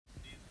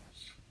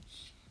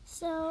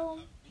So,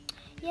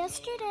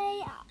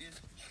 yesterday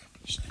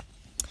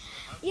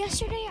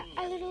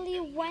I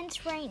literally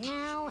went right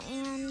now,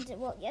 and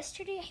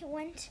yesterday I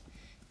went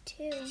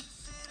to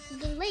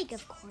the lake,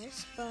 of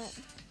course, but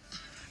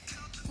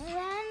then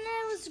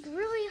it was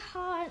really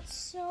hot,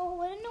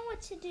 so I didn't know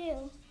what to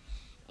do,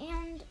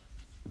 and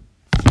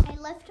I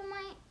left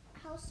my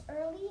house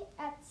early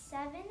at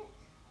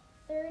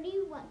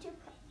 7:30, went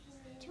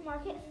to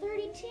Market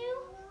 32,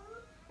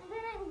 and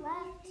then I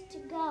left to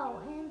go,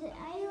 and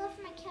I left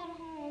my cat at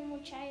home,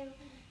 which I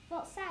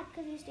felt sad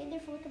because we stayed there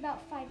for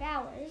about 5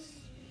 hours.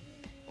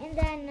 And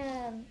then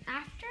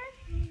after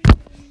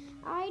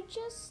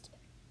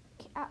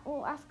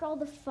all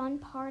the fun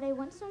part, I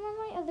went to some of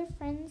my other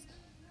friends,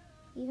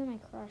 even my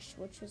crush,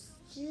 which was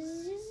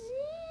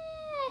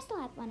I still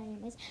had fun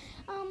anyways.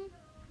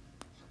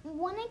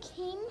 When I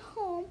came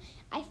home,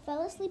 I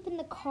fell asleep in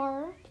the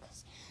car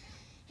because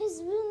it's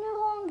been a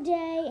long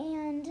day,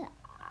 and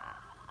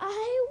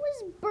I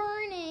was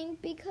burning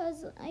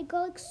because I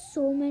got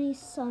so many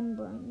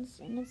sunburns,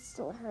 and it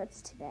still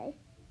hurts today.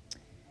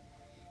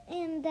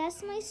 And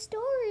that's my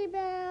story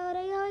about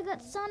how I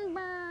got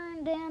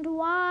sunburned, and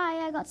why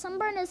I got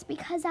sunburned is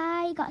because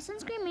I got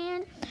sunscreen,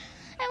 and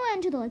I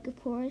went to the lake, of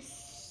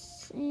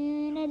course,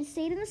 and I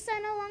stayed in the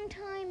sun a long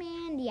time,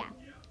 and yeah.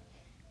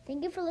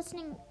 Thank you for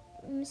listening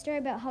to my story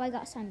about how I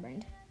got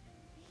sunburned.